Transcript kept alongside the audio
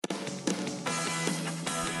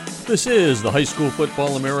This is the High School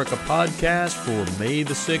Football America podcast for May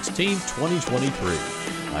the 16th, 2023.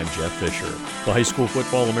 I'm Jeff Fisher. The High School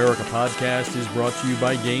Football America podcast is brought to you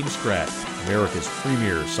by GameStrat, America's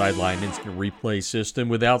premier sideline instant replay system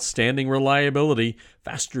with outstanding reliability,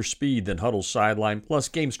 faster speed than Huddle's sideline, plus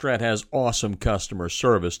GameStrat has awesome customer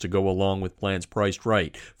service to go along with plans priced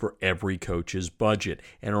right for every coach's budget.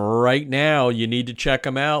 And right now, you need to check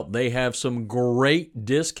them out. They have some great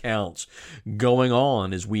discounts going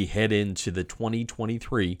on as we head into the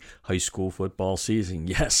 2023 high school football season.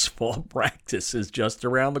 Yes, fall practice is just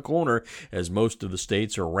around the corner as most of the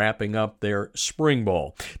states are wrapping up their spring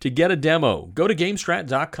ball. To get a demo, go to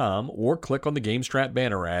GameStrat.com or click on the GameStrat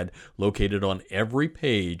banner ad located on every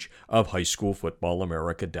page of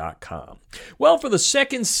highschoolfootballamerica.com. Well, for the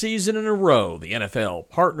second season in a row, the NFL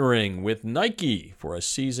partnering with Nike for a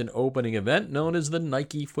season opening event known as the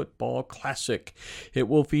Nike Football Classic. It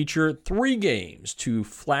will feature 3 games, 2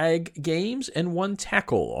 flag games, and 1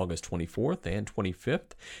 tackle, August 24th and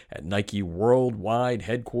 25th at Nike Worldwide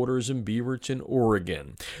Headquarters in Beaverton,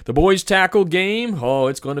 Oregon. The boys tackle game,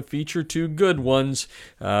 it's going to feature 2 good ones.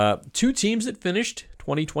 2 teams that finished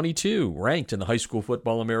 2022 ranked in the High School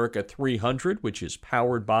Football America 300, which is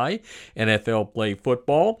powered by NFL Play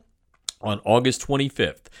Football. On August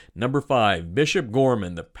 25th, number 5, Bishop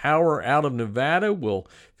Gorman, the power out of Nevada, will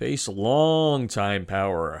face longtime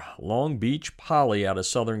power Long Beach Poly out of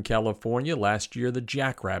Southern California, last year the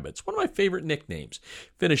Jackrabbits, one of my favorite nicknames,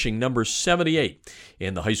 finishing number 78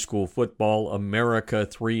 in the High School Football America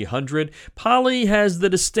 300. Poly has the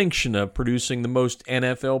distinction of producing the most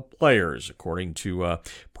NFL players, according to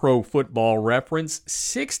Pro Football Reference.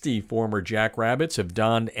 60 former Jackrabbits have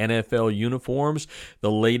donned NFL uniforms.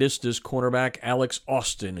 The latest is cornerback Alex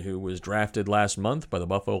Austin, who was drafted last month by the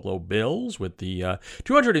Buffalo Bills with the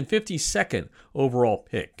 252nd overall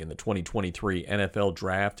pick in the 2023 NFL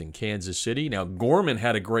Draft in Kansas City. Now, Gorman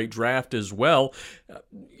had a great draft as well.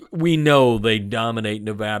 We know they dominate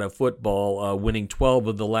Nevada football, winning 12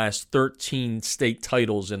 of the last 13 state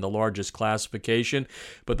titles in the largest classification,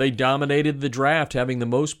 but they dominated the draft, having the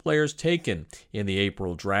most players taken in the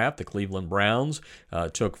April draft. The Cleveland Browns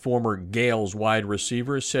took former Gales wide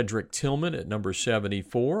receiver Cedric Tillman at number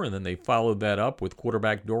 74, and then they followed that up with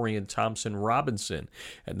quarterback Dorian Thompson-Robinson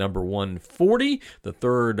at number 140. The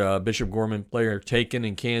third Bishop Gorman player taken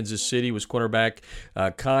in Kansas City was quarterback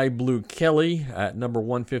Kai Blue Kelly at number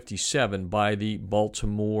 157 by the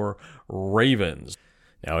Baltimore Ravens.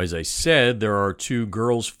 Now, as I said, there are 2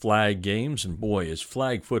 girls' flag games, and boy, is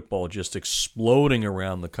flag football just exploding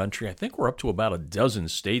around the country. I think we're up to about a dozen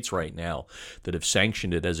states right now that have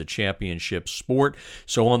sanctioned it as a championship sport.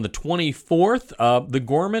 So on the 24th, the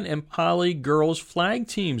Gorman and Poly girls' flag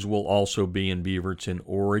teams will also be in Beaverton,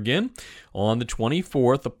 Oregon. On the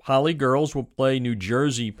 24th, the Poly girls will play New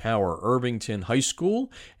Jersey Power Irvington High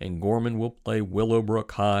School, and Gorman will play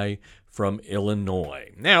Willowbrook High from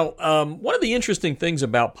Illinois. Now, one of the interesting things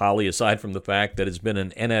about Poly, aside from the fact that it's been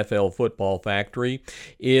an NFL football factory,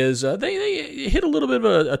 is they hit a little bit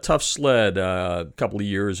of a tough sled a couple of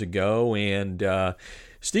years ago, and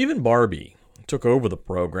Stephen Barbee took over the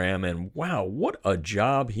program, and wow, what a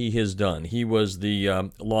job he has done. He was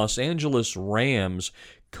the Los Angeles Rams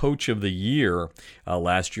Coach of the Year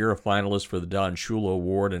last year, a finalist for the Don Shula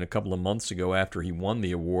Award, and a couple of months ago after he won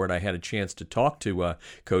the award, I had a chance to talk to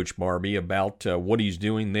Coach Barbee about what he's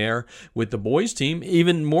doing there with the boys team.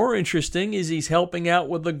 Even more interesting is he's helping out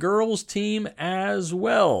with the girls team as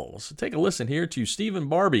well. So take a listen here to Stephen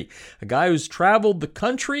Barbee, a guy who's traveled the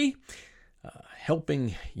country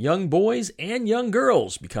helping young boys and young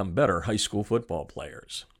girls become better high school football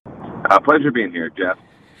players. Pleasure being here, Jeff.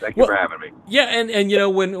 Thank you for having me. Yeah, and you know,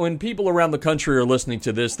 when people around the country are listening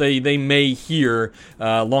to this, they may hear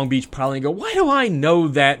Long Beach Poly and go, why do I know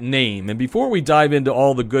that name? And before we dive into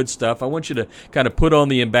all the good stuff, I want you to kind of put on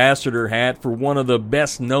the ambassador hat for one of the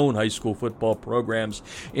best-known high school football programs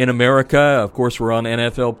in America. Of course, we're on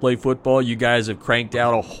NFL Play Football. You guys have cranked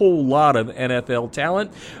out a whole lot of NFL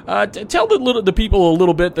talent. Tell the people a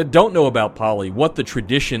little bit that don't know about Poly what the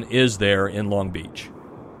tradition is there in Long Beach.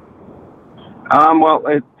 Well,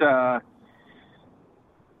 it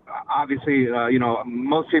obviously,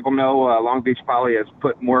 most people know Long Beach Poly has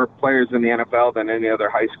put more players in the NFL than any other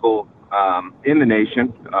high school in the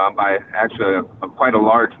nation by actually quite a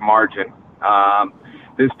large margin.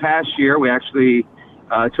 This past year, we actually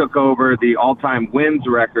took over the all-time wins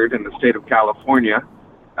record in the state of California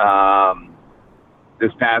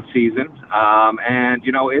this past season, and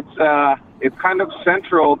it's kind of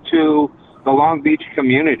central to the Long Beach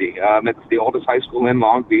community. It's the oldest high school in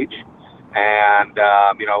Long Beach, and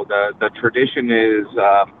the tradition is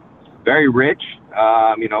very rich.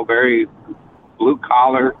 very blue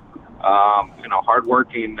collar,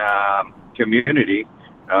 hardworking community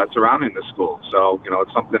surrounding the school. So,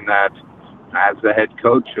 it's something that, as the head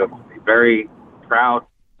coach, I'm very proud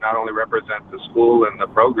not only represent the school and the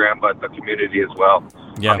program, but the community as well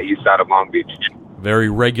on the east side of Long Beach. Very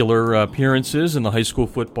regular appearances in the High School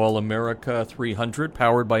Football America 300,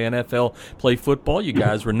 powered by NFL Play Football. You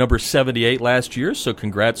guys were number 78 last year, so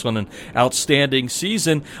congrats on an outstanding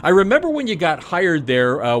season. I remember when you got hired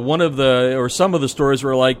there, some of the stories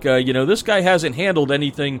were like, this guy hasn't handled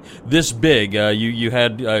anything this big. You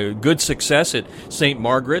had good success at St.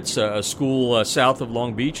 Margaret's, a school south of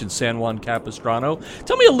Long Beach in San Juan Capistrano.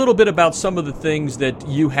 Tell me a little bit about some of the things that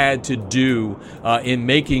you had to do in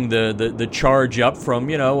making the charge up from,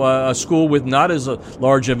 a school with not as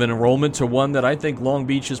large of an enrollment to one that I think Long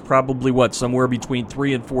Beach is probably, somewhere between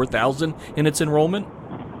 3,000 and 4,000 in its enrollment?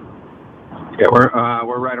 Yeah,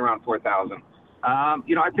 we're right around 4,000. I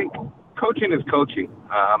think coaching is coaching.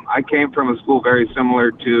 I came from a school very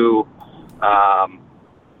similar to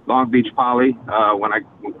Long Beach Poly. When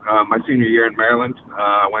my senior year in Maryland,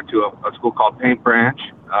 I went to a school called Paint Branch,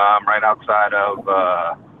 right outside of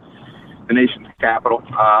the nation's capital.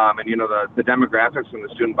 The demographics and the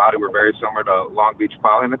student body were very similar to Long Beach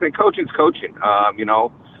Poly. And I think coaching's coaching.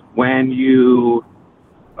 When you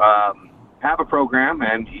have a program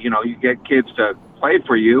and, you get kids to play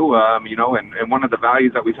for you, and one of the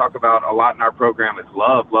values that we talk about a lot in our program is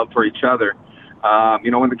love for each other.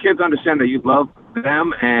 When the kids understand that you love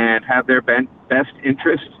them and have their best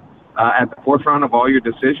interest at the forefront of all your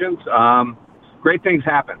decisions, great things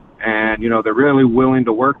happen. And, they're really willing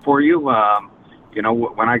to work for you.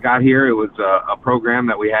 When I got here, it was a program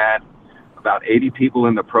that we had about 80 people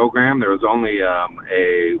in the program. There was only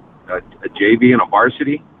a JV and a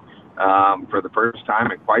varsity for the first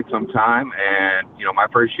time in quite some time. And, my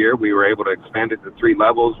first year, we were able to expand it to 3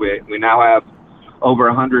 levels. We now have over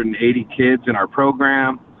 180 kids in our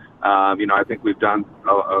program. I think we've done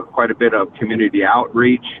quite a bit of community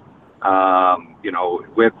outreach,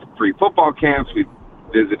 with free football camps. We've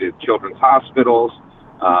visited children's hospitals,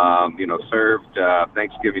 served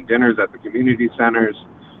Thanksgiving dinners at the community centers,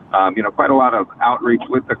 quite a lot of outreach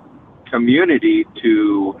with the community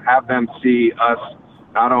to have them see us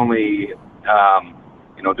not only,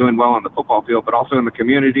 doing well on the football field, but also in the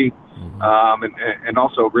community, and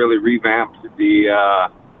also really revamped the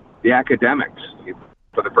academics.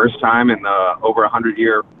 For the first time in the over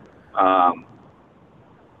 100-year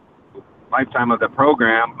lifetime of the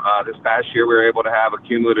program, this past year we were able to have a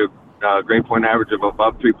cumulative grade point average of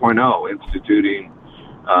above 3.0, instituting,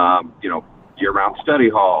 year-round study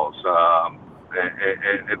halls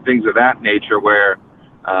and things of that nature, where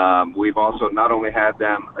we've also not only had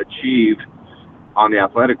them achieve on the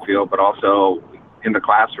athletic field, but also in the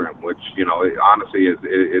classroom, which, honestly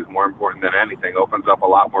is more important than anything. Opens up a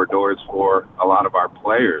lot more doors for a lot of our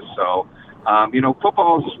players. So,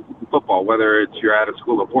 football's football, whether you're at a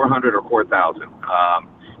school of 400 or 4,000.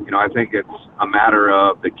 I think it's a matter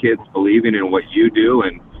of the kids believing in what you do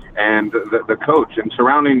and the coach, and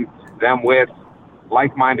surrounding them with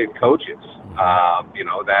like-minded coaches,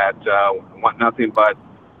 that want nothing but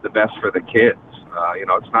the best for the kids.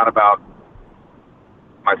 It's not about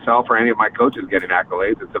myself or any of my coaches getting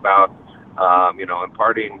accolades. It's about,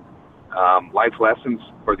 imparting life lessons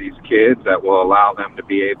for these kids that will allow them to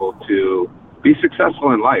be able to be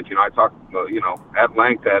successful in life. I talk, at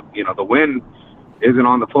length that, the win isn't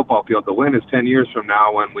on the football field. The win is 10 years from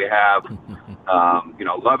now when we have,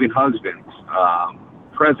 loving husbands,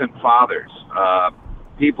 present fathers,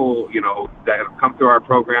 people, that have come through our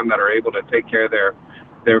program that are able to take care of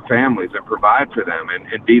their families and provide for them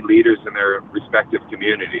and be leaders in their respective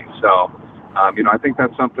communities. So, I think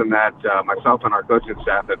that's something that myself and our coaching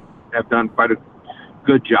staff have done quite a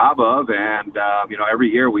good job of, and every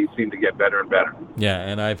year we seem to get better and better. Yeah,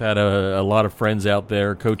 and I've had a lot of friends out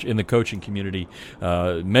there, in the coaching community,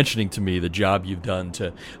 mentioning to me the job you've done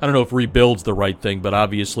to, I don't know if rebuild's the right thing, but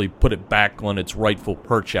obviously put it back on its rightful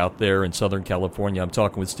perch out there in Southern California. I'm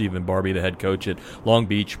talking with Stephen Barbee, the head coach at Long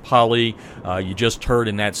Beach Poly. You just heard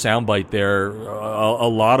in that soundbite there a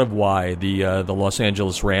lot of why the Los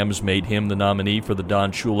Angeles Rams made him the nominee for the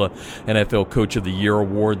Don Shula NFL Coach of the Year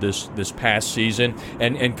award this past season.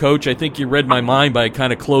 And Coach, I think you read my mind by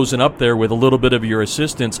kind of closing up there with a little bit of your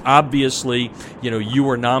assistance. Obviously, you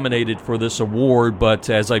were nominated for this award, but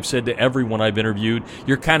as I've said to everyone I've interviewed,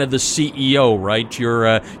 you're kind of the CEO, right?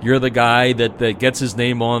 You're the guy that gets his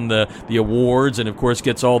name on the awards and, of course,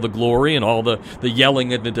 gets all the glory and all the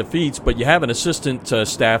yelling at the defeats. But you have an assistant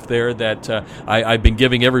staff there that I've been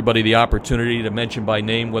giving everybody the opportunity to mention by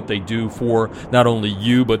name what they do for not only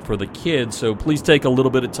you but for the kids. So please take a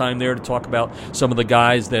little bit of time there to talk about some of the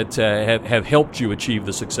guys that have helped you achieve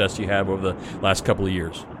the success you have over the last couple of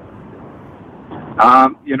years.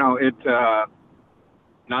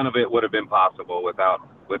 None of it would have been possible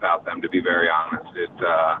without them, to be very honest.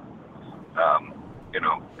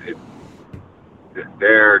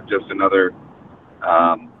 They're just another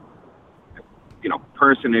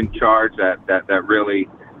person in charge that really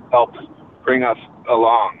helps bring us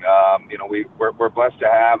along. We're blessed to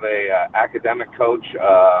have a academic coach,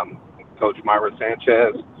 Coach Myra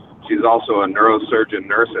Sanchez. She's also a neurosurgeon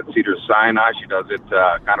nurse at Cedars-Sinai. She does it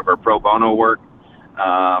kind of her pro bono work,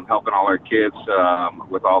 helping all our kids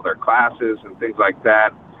with all their classes and things like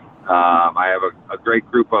that. I have a great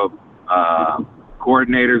group of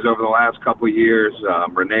coordinators over the last couple of years.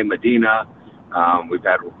 Renee Medina, we've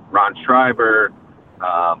had Ron Schreiber,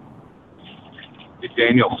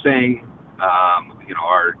 Daniel Singh,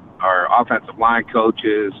 our offensive line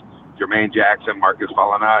coaches, Jermaine Jackson, Marcus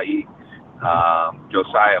Falanai,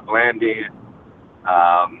 Josiah Blanding.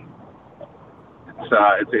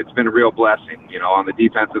 It's been a real blessing, on the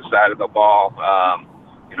defensive side of the ball.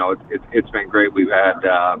 It's been great. We've had,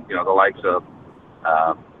 the likes of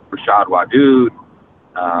Rashad Wadood,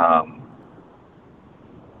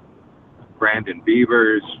 Brandon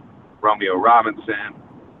Beavers, Romeo Robinson,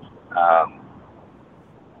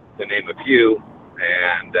 to name a few.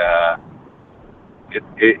 And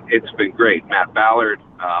it's been great. Matt Ballard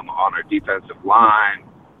on our defensive line.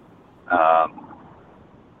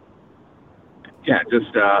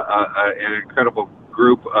 Just an incredible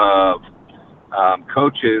group of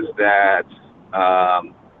coaches that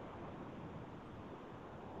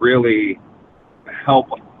really help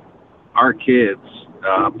our kids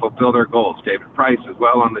fulfill their goals. David Price as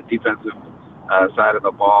well on the defensive side of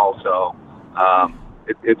the ball. So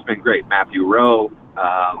it's been great. Matthew Rowe.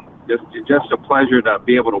 Just a pleasure to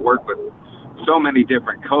be able to work with so many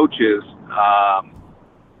different coaches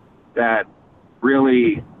that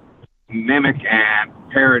really mimic and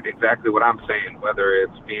parrot exactly what I'm saying, whether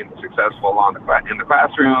it's being successful in the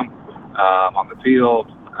classroom, on the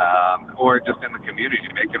field, or just in the community,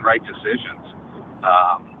 making right decisions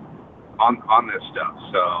on this stuff.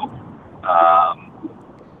 So,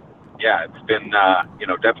 it's been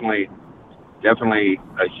definitely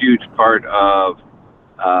a huge part of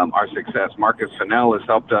our success. Marcus Fennell has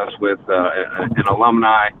helped us with an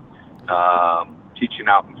alumni teaching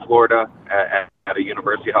out in Florida at a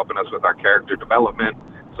university, helping us with our character development.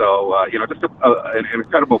 So, just an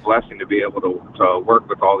incredible blessing to be able to work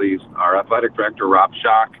with all these. Our athletic director, Rob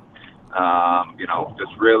Schock,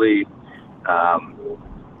 just really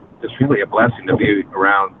a blessing to be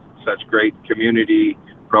around such great community,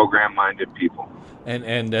 program-minded people.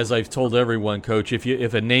 And as I've told everyone, Coach,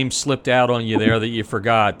 if a name slipped out on you there that you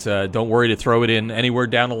forgot, don't worry to throw it in anywhere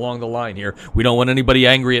down along the line here. We don't want anybody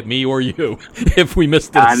angry at me or you if we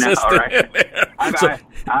missed an assistant. Right?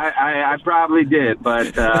 I probably did,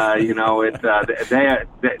 but they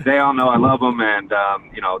all know I love them, and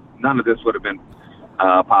none of this would have been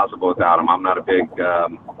possible without them. I'm not a big.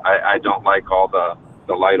 I don't like all the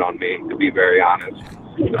light on me, to be very honest.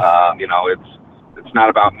 It's not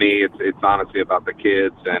about me. It's honestly about the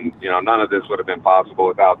kids, and none of this would have been possible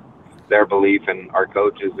without their belief in our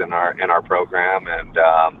coaches and our program, and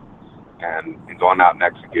going out and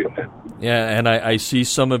executing it. Yeah, and I see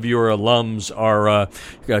some of your alums are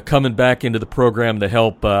coming back into the program to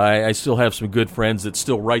help. I still have some good friends that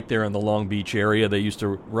still write there in the Long Beach area. They used to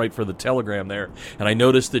write for the Telegram there, and I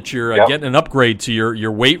noticed that you're getting an upgrade to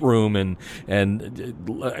your weight room, and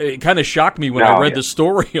it kind of shocked me when I read the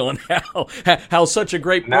story on how such a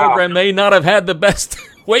great program may not have had the best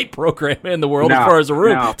weight program in the world as far as a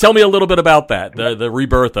room. Tell me a little bit about that, the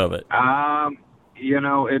rebirth of it. Well,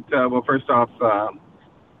 first off,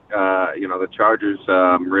 the Chargers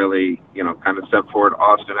really, kind of stepped forward.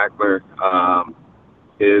 Austin Eckler,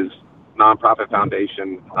 his nonprofit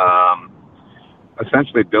foundation,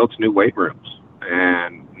 essentially built new weight rooms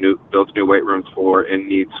for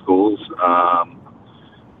in-need schools.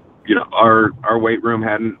 Our weight room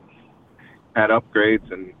hadn't had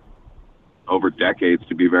upgrades in over decades,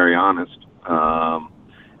 to be very honest.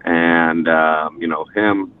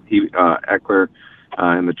 Eckler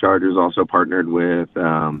and the Chargers also partnered with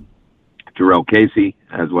Jarrell Casey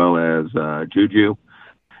as well as Juju,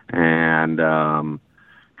 and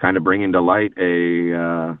kind of bringing to light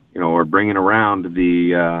or bringing around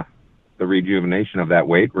the rejuvenation of that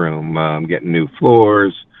weight room, getting new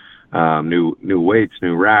floors, new weights,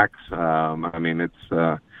 new racks. I mean, it's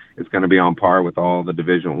going to be on par with all the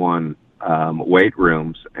Division I weight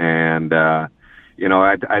rooms, and I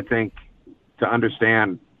think to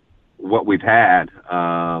understand what we've had,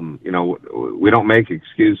 we don't make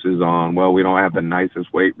excuses on, well, we don't have the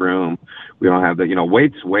nicest weight room. We don't have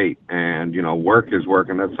weight's weight, and, work is work.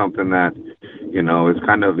 And that's something that, is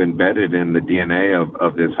kind of embedded in the DNA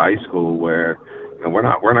of this high school, where, we're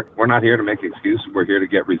not here to make excuses. We're here to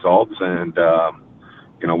get results. And,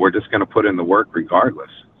 we're just going to put in the work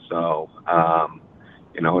regardless. So,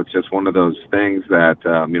 it's just one of those things that,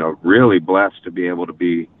 really blessed to be able to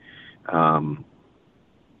be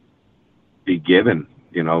given,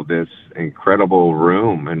 this incredible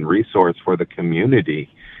room and resource for the community.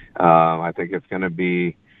 I think it's going to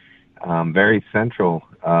be very central,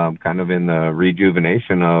 kind of in the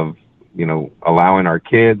rejuvenation of, allowing our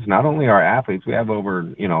kids, not only our athletes. We have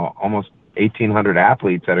over, almost 1,800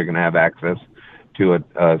 athletes that are going to have access to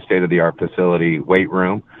a state-of-the-art facility, weight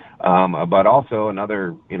room, but also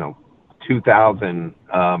another, 2,000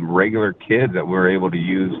 regular kids that we're able to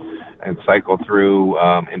use and cycle through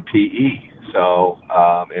in PE. So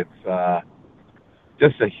it's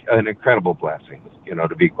just an incredible blessing,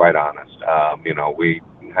 to be quite honest. We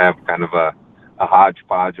have kind of a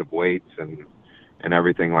hodgepodge of weights and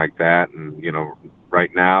everything like that. And,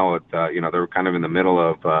 right now, they're kind of in the middle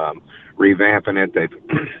of revamping it.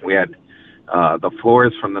 We had the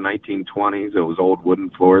floors from the 1920s. It was old wooden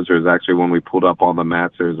floors. There's actually, when we pulled up all the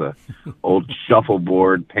mats, there's a old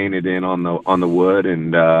shuffleboard painted in on the wood,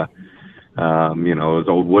 and it was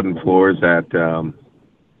old wooden floors that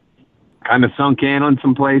kind of sunk in on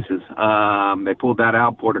some places. They pulled that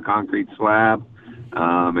out, poured a concrete slab,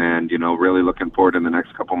 and really looking forward in the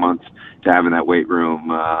next couple months to having that weight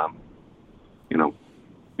room,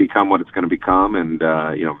 become what it's going to become, and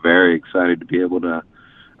very excited to be able to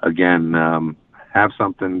again have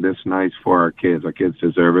something this nice for our kids. Our kids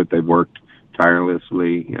deserve it. They've worked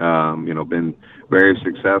tirelessly, been very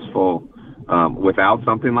successful without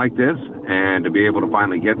something like this, and to be able to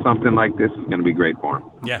finally get something like this is going to be great for them.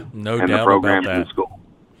 Yeah, no and doubt the programs about that. in school.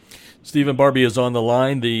 Stephen Barbee is on the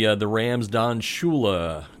line, the Rams' Don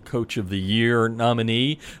Shula Coach of the Year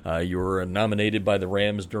nominee. You were nominated by the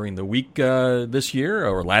Rams during the week this year,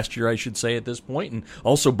 or last year, I should say, at this point, and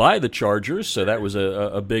also by the Chargers, so that was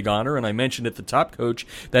a big honor. And I mentioned at the top, Coach,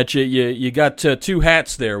 that you got two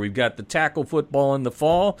hats there. We've got the tackle football in the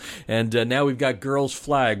fall, and now we've got girls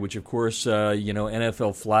flag, which, of course,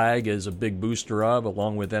 NFL flag is a big booster of,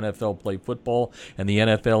 along with NFL play football and the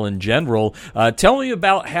NFL in general. Tell me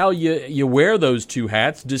about how you wear those two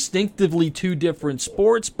hats, distinctively two different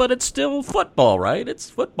sports, but it's still football, right? It's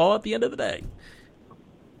football at the end of the day.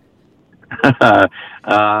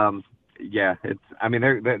 Yeah,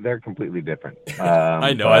 they're completely different.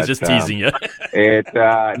 I know, I was just teasing you.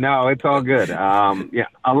 No, it's all good.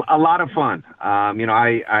 A lot of fun.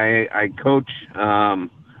 I coach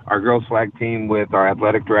our girls flag team with our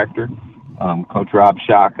athletic director, Coach Rob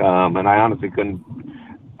Schock, and I honestly couldn't.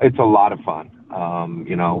 It's a lot of fun.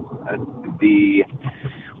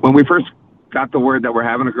 When we first got the word that we're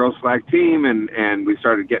having a girls flag team, and we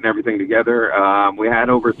started getting everything together, we had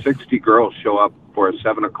over 60 girls show up for a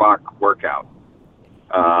 7:00 workout.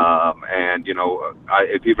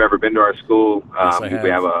 If you've ever been to our school, Yes, we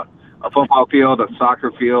have a football field, a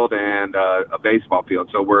soccer field, and a baseball field.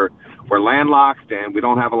 So we're landlocked, and we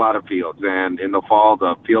don't have a lot of fields. And in the fall,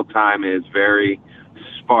 the field time is very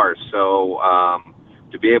sparse. So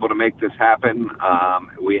to be able to make this happen,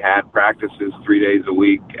 we had practices 3 days a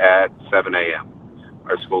week at 7 a.m.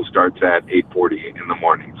 Our school starts at 8:40 in the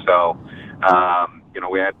morning. So,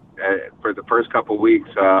 we had, for the first couple of weeks,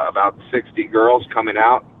 about 60 girls coming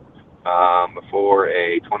out for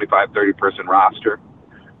a 25, 30-person roster.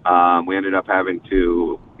 We ended up having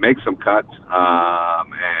to make some cuts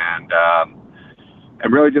and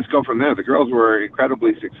really just go from there. The girls were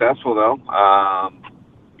incredibly successful, though.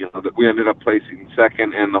 We ended up placing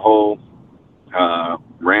second in the whole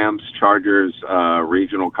Rams Chargers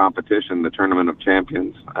regional competition, the Tournament of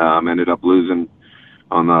Champions. Ended up losing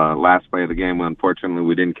on the last play of the game. Unfortunately,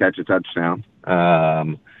 we didn't catch a touchdown.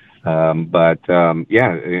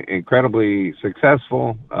 Incredibly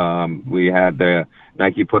successful. We had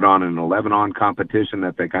Nike put on an 11-on competition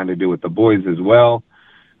that they kind of do with the boys as well,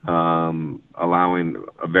 allowing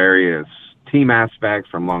various team aspects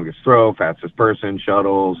from longest throw, fastest person,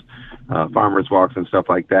 shuttles, farmers walks, and stuff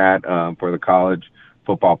like that for the college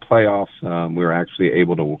football playoffs. We were actually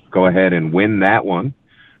able to go ahead and win that one,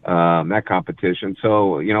 that competition.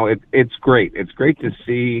 So, it's great. It's great to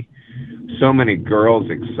see so many girls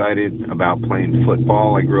excited about playing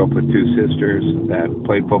football. I grew up with two sisters that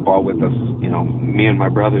played football with us, me and my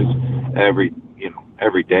brothers every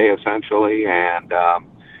day essentially. And,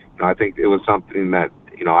 I think it was something that,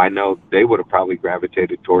 I know they would have probably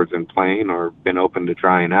gravitated towards in playing or been open to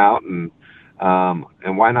trying out. And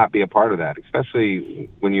why not be a part of that, especially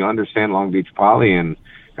when you understand Long Beach Poly and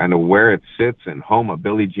kind of where it sits and home of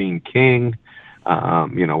Billie Jean King,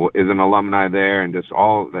 is an alumni there, and just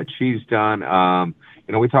all that she's done.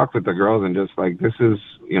 We talked with the girls and just like, this is,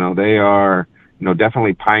 they are,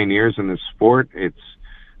 definitely pioneers in this sport. It's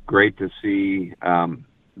great to see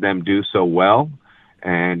them do so well.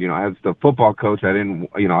 And, as the football coach,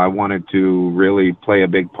 I wanted to really play a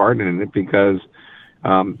big part in it because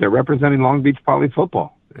they're representing Long Beach Poly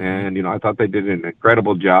football. And, I thought they did an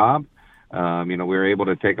incredible job. We were able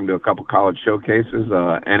to take them to a couple college showcases.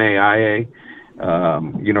 NAIA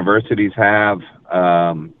universities have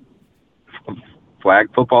flag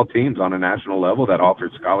football teams on a national level that offer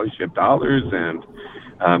scholarship dollars. And,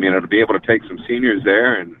 to be able to take some seniors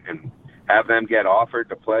there and have them get offered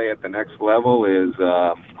to play at the next level is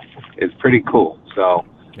pretty cool. So,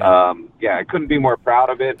 I couldn't be more proud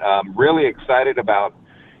of it. Really excited about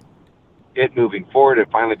it moving forward. It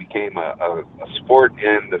finally became a sport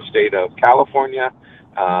in the state of California.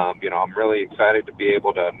 I'm really excited to be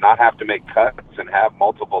able to not have to make cuts and have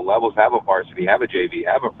multiple levels, have a varsity, have a JV,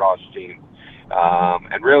 have a cross team,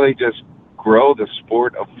 and really just grow the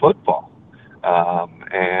sport of football.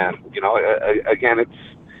 Again,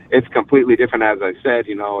 it's completely different. As I said,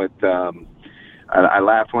 I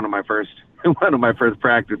laughed one of my first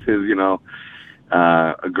practices,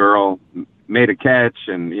 a girl made a catch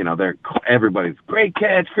and, everybody's great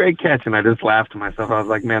catch. And I just laughed to myself. I was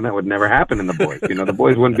like, man, that would never happen in the boys. The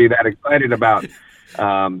boys wouldn't be that excited about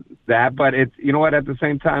that. But it's, at the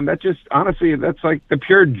same time, that just, honestly, that's like the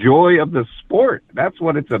pure joy of the sport. That's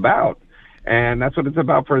what it's about. And that's what it's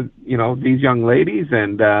about for, these young ladies.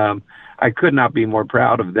 And I could not be more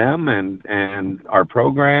proud of them and our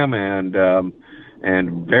program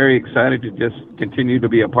and very excited to just continue to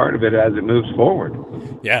be a part of it as it moves forward.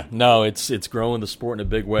 Yeah, no, it's growing the sport in a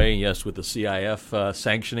big way. Yes, with the CIF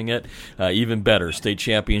sanctioning it, even better. State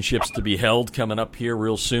championships to be held coming up here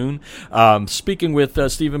real soon. Speaking with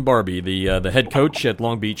Stephen Barbee, the head coach at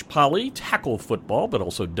Long Beach Poly, tackle football, but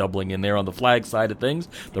also doubling in there on the flag side of things.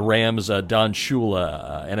 The Rams, Don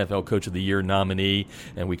Shula, NFL Coach of the Year nominee,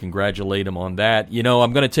 and we congratulate him on that.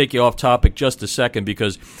 I'm going to take you off topic just a second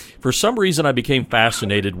because for some reason I became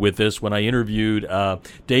fascinated with this when I interviewed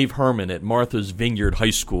Dave Herman at Martha's Vineyard High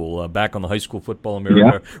School back on the High School Football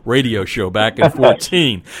America radio show back in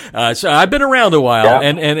 2014. So I've been around a while,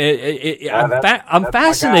 and I'm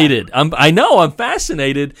fascinated. I'm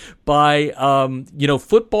fascinated by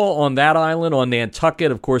football on that island, on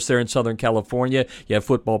Nantucket. Of course, they're in Southern California. You have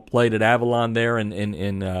football played at Avalon there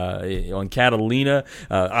on Catalina.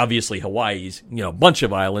 Obviously, Hawaii's a bunch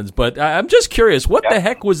of islands. But I'm just curious, what the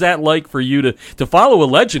heck was that like for you to follow a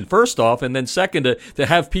legend first off, and then second to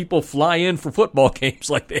have people fly in for football games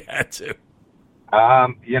like they had to?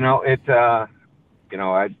 I'm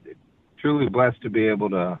truly blessed to be able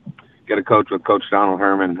to get a coach with Coach Donald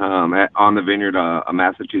Herman on the Vineyard, a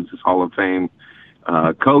Massachusetts Hall of Fame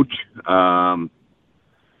coach.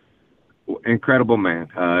 Incredible man.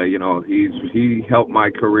 He helped my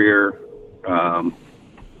career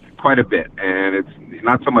quite a bit, and it's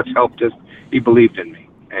not so much help, just he believed in me.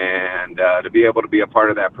 And to be able to be a part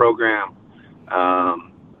of that program,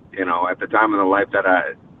 at the time of the life that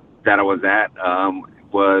I was at,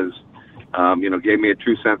 gave me a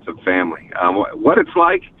true sense of family. What it's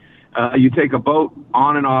like, you take a boat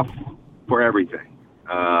on and off for everything,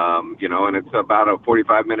 and it's about a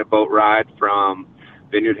 45-minute boat ride from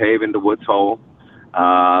Vineyard Haven to Woods Hole.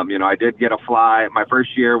 I did get a fly my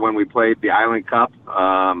first year when we played the Island Cup,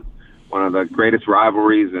 one of the greatest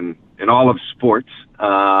rivalries in all of sports.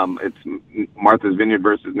 It's Martha's Vineyard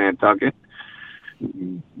versus Nantucket.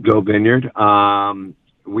 Go Vineyard.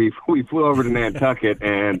 We flew over to Nantucket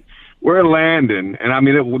and we're landing, and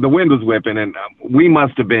the wind was whipping, and we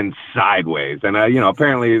must have been sideways. And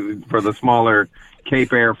apparently for the smaller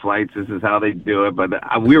Cape Air flights, this is how they do it. But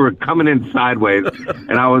we were coming in sideways,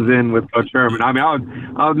 and I was in with Coach Herman. I was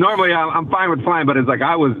normally I'm fine with flying, but it's like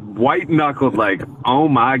I was white knuckled, like, oh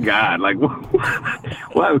my God, like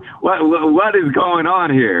what is going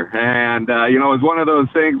on here? And it was one of those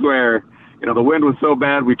things where the wind was so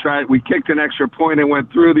bad, we kicked an extra point and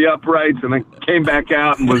went through the uprights and then came back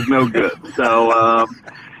out and was no good. So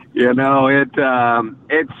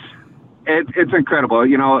It's incredible.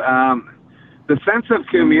 The sense of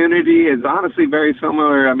community is honestly very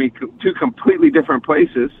similar. I mean, two completely different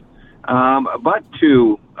places, but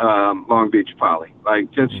to Long Beach Poly.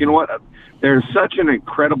 Like, just there's such an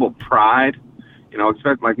incredible pride.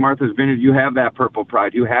 Expect like Martha's Vineyard, you have that purple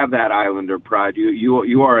pride, you have that Islander pride.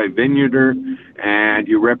 You are a vineyarder, and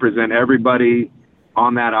you represent everybody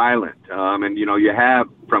on that island. And you have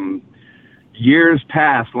from years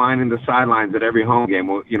past lining the sidelines at every home game.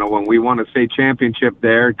 When we won a state championship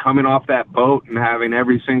there, coming off that boat and having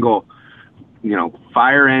every single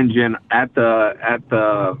fire engine at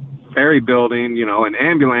the ferry building, an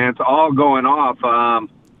ambulance all going off.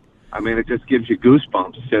 It just gives you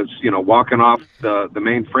goosebumps. Just walking off the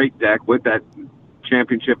main freight deck with that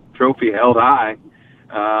championship trophy held high,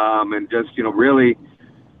 and just really,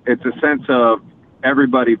 it's a sense of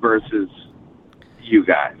everybody versus you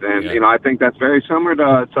guys. And I think that's very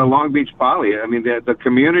similar to Long Beach Poly. I mean, the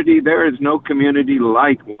community, there is no community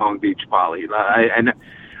like Long Beach Poly. I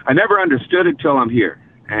never understood it till I'm here.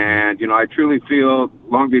 And I truly feel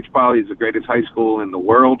Long Beach Poly is the greatest high school in the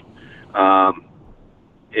world.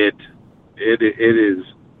 It is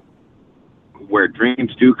where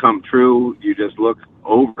dreams do come true. You just look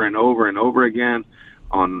over and over and over again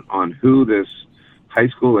on who this high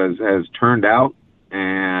school has turned out,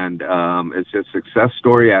 and it's just success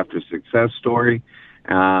story after success story.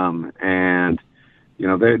 And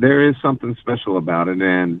there is something special about it,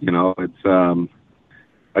 and it's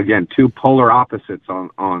again, two polar opposites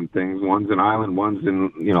on things. One's an island, one's in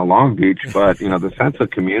Long Beach, but the sense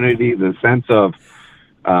of community, the sense of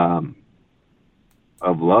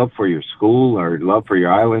love for your school or love for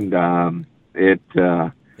your island, it's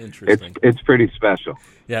pretty special.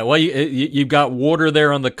 Yeah, well, you've got water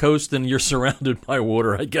there on the coast, and you're surrounded by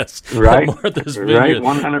water, I guess. Right, Martha's Vineyard.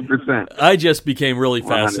 Right, 100%. I just became really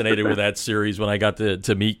fascinated 100%. with that series when I got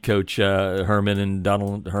to meet Coach Herman, and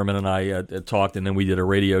Donald Herman and I talked, and then we did a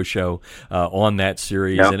radio show on that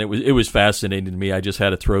series, and it was fascinating to me. I just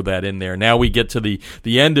had to throw that in there. Now we get to the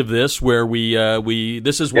end of this, where we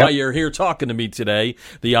this is why you're here talking to me today.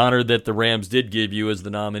 The honor that the Rams did give you as the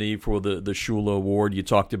nominee for the Shula Award. You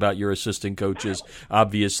talked about your assistant coaches.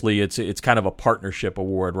 Obviously, it's kind of a partnership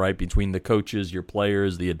award, right, between the coaches, your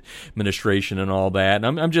players, the administration, and all that.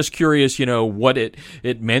 And I'm just curious, what it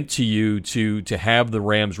meant to you to have the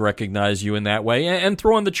Rams recognize you in that way, and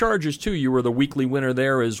throw in the Chargers too. You were the weekly winner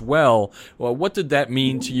there as well. Well, what did that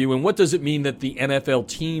mean to you, and what does it mean that the NFL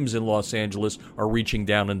teams in Los Angeles are reaching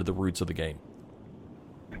down into the roots of the game?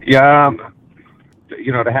 Yeah,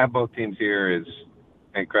 to have both teams here is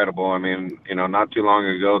incredible. I mean, not too long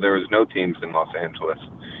ago there was no teams in Los Angeles,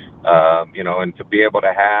 and to be able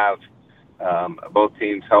to have both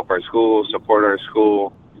teams help our school, support our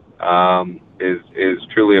school, is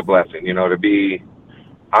truly a blessing. To be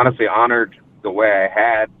honestly honored the way I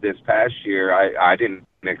had this past year, I didn't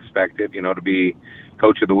expect it. To be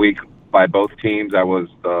Coach of the Week by both teams. I was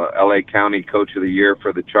the LA County Coach of the Year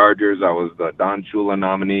for the Chargers. I was the Don Shula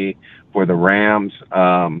nominee for the Rams.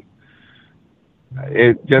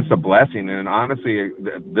 It's just a blessing, and honestly,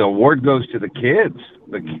 the award goes to the kids.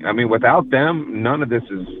 Without them, none of this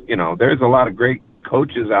is. There's a lot of great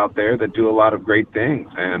coaches out there that do a lot of great things,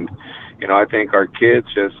 and I think our kids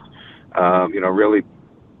just, really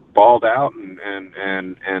balled out, and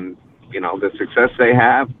the success they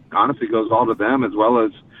have honestly goes all to them as well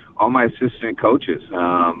as all my assistant coaches.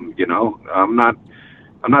 I'm not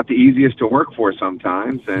the easiest to work for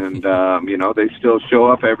sometimes, and they still show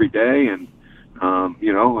up every day, and I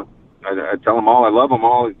tell them all I love them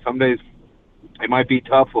all. Some days it might be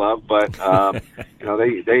tough love, but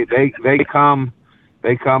they come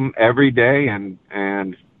every day and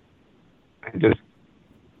just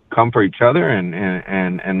come for each other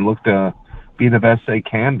and look to be the best they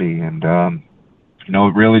can be, and it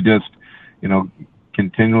really just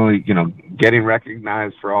continually getting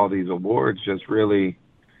recognized for all these awards just really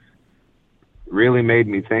made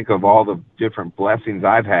me think of all the different blessings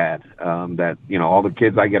I've had, that, all the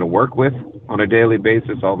kids I get to work with on a daily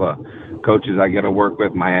basis, all the coaches I get to work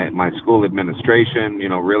with, my school administration,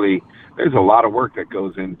 really, there's a lot of work that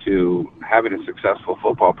goes into having a successful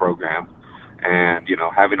football program, and,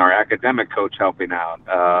 having our academic coach helping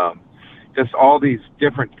out, just all these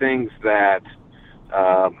different things that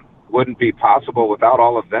wouldn't be possible without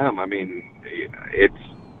all of them. I mean, it's,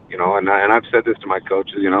 and I've said this to my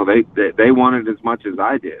coaches, they wanted as much as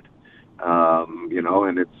I did, and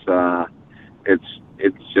it's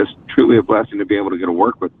just truly a blessing to be able to get to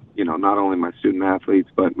work with, not only my student athletes,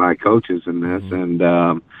 but my coaches in this, and,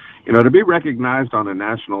 to be recognized on a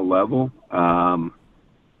national level,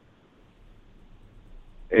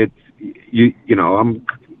 it's I'm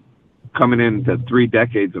coming into 3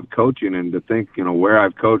 decades of coaching, and to think, where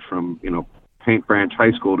I've coached from, Paint Branch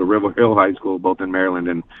High School to River Hill High School, both in Maryland,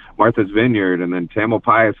 and Martha's Vineyard, and then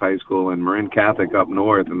Tamalpais High School, and Marin Catholic up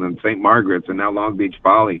north, and then St. Margaret's, and now Long Beach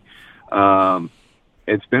Poly.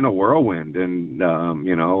 It's been a whirlwind, and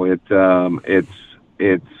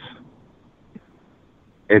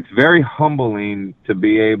it's very humbling to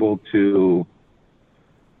be able to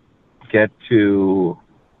get to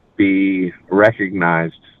be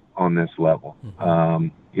recognized on this level.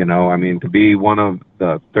 To be one of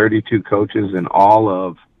the 32 coaches in all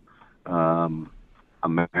of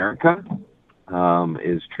America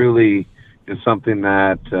is truly just something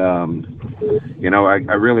that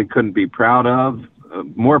I really couldn't be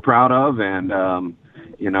more proud of, and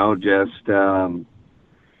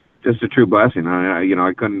just a true blessing.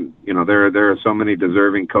 I couldn't. There are so many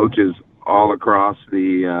deserving coaches all across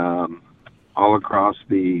the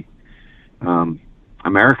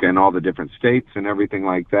America, and all the different states and everything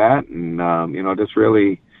like that, and just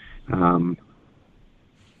really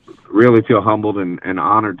feel humbled and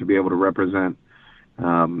honored to be able to represent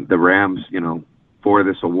the Rams, for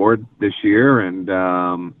this award this year, and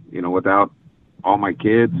without all my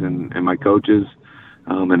kids and my coaches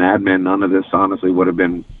and admin, none of this honestly would have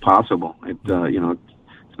been possible.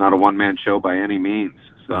 It's not a one-man show by any means.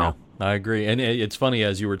 So. Yeah. I agree. And it's funny,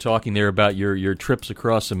 as you were talking there about your trips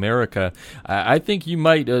across America, I think you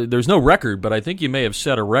might, there's no record, but I think you may have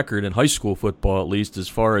set a record in high school football, at least as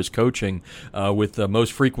far as coaching, with the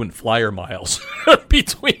most frequent flyer miles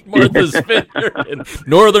between Martha's Vineyard and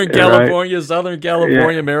Northern California, right. Southern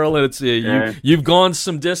California, Maryland. It's you've gone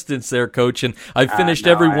some distance there, Coach. And I finished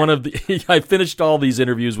I finished all these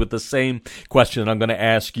interviews with the same question I'm going to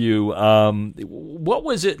ask you. What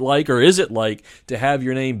was it like, or is it like, to have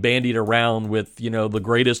your name bandied around with, the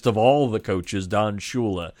greatest of all the coaches, Don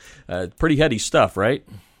Shula? Pretty heady stuff, right?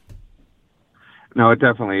 No, it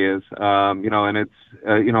definitely is. And it's,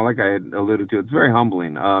 like I had alluded to, it's very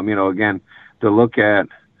humbling. Again, to look at,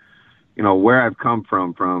 where I've come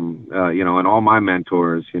from, and all my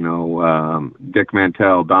mentors, Dick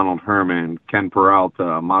Mantell, Donald Herman, Ken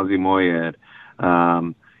Peralta, Mazi Moyed,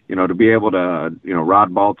 to be able to,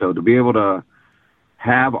 Rod Balto, to be able to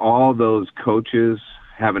have all those coaches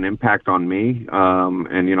have an impact on me.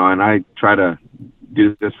 And I try to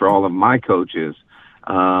do this for all of my coaches,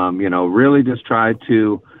 really just try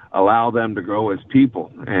to allow them to grow as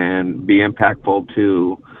people and be impactful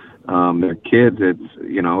to their kids. It's,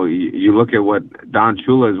 you look at what Don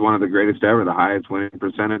Shula is, one of the greatest ever, the highest winning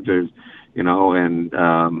percentages, and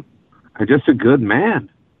just a good man.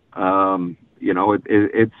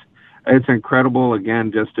 It's incredible,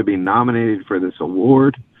 again, just to be nominated for this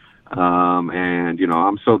award. And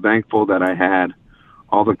I'm so thankful that I had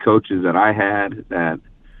all the coaches that I had that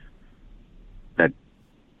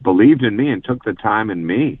believed in me and took the time in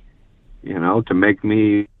me, to make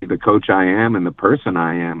me the coach I am and the person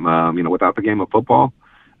I am. Without the game of football,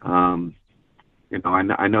 I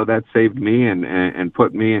know that saved me and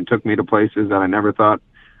put me and took me to places that I never thought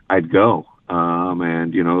I'd go.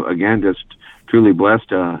 And again, just truly blessed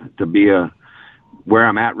to be where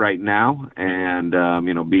I'm at right now, and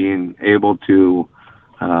being able to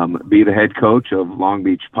be the head coach of Long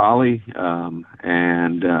Beach Poly,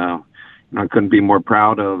 and I couldn't be more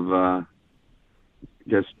proud of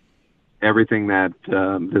just everything that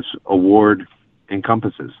this award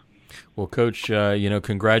encompasses. Well, Coach,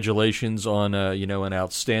 congratulations on an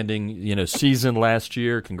outstanding season last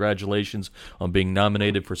year. Congratulations on being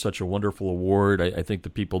nominated for such a wonderful award. I think the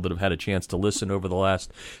people that have had a chance to listen over the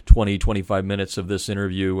last 20, 25 minutes of this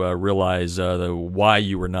interview realize why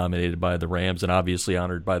you were nominated by the Rams, and obviously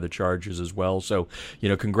honored by the Chargers as well. So,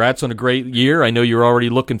 congrats on a great year. I know you're already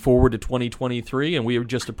looking forward to 2023, and we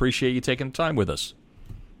just appreciate you taking the time with us.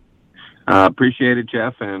 Appreciate it,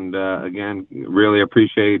 Jeff, and again, really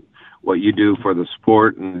appreciate what you do for the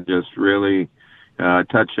sport, and just really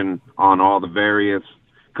touching on all the various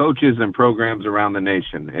coaches and programs around the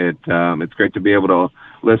nation. It's great to be able to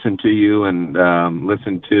listen to you and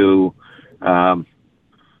listen to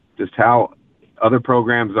just how other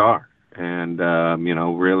programs are, and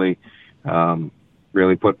really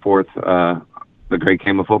put forth the great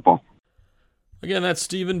game of football. Again, that's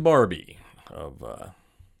Stephen Barbee of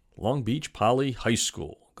Long Beach Poly High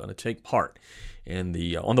School, going to take part in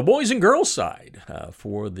on the boys and girls side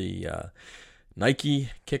for the Nike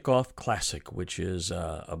Kickoff Classic, which is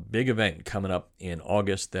a big event coming up in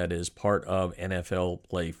August that is part of NFL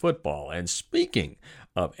Play Football. And speaking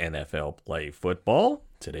of NFL Play Football,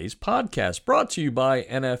 Today's podcast brought to you by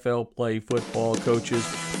NFL Play Football coaches.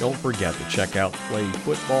 Don't forget to check out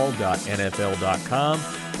playfootball.nfl.com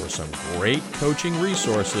for some great coaching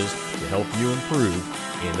resources to help you improve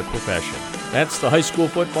in the profession. That's the High School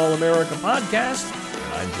Football America podcast,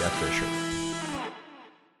 and I'm Jeff Fisher.